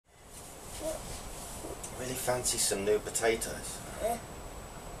fancy some new potatoes?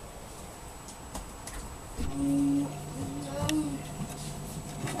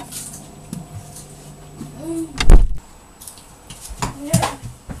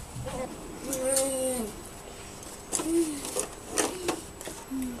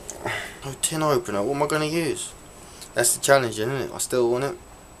 Oh, tin opener, what am I going to use? That's the challenge, isn't it? I still want it.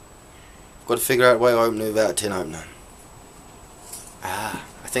 Got to figure out a way to open it without a tin opener. Ah,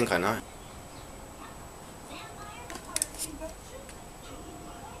 I think I know.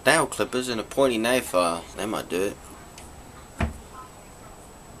 Nail clippers and a pointy nail file. They might do it. Got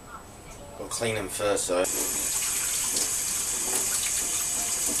to clean them first though.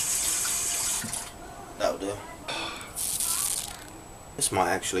 That'll do. This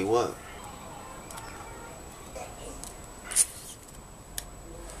might actually work.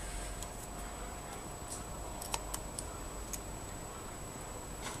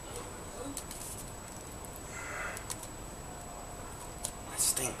 That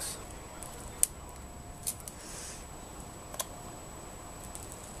stinks.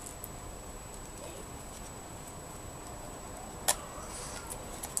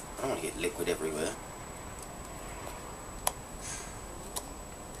 I don't want to get liquid everywhere.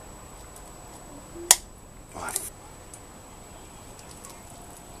 Right.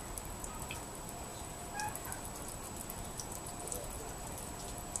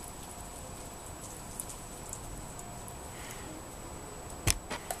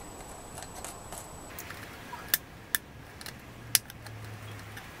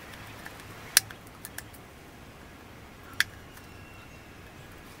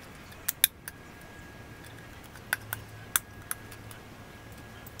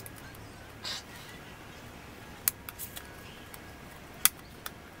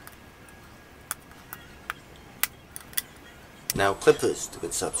 Now clippers, the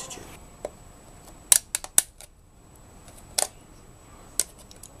good substitute.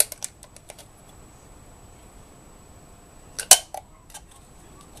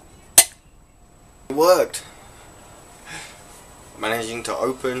 It worked. Managing to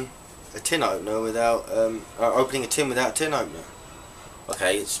open a tin opener without opening a tin without a tin opener.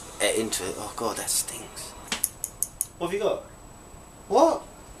 Okay, it's into it. Oh god, that stinks. What have you got? What?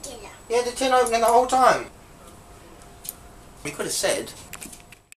 Dinner. You had the tin opening the whole time. You could have said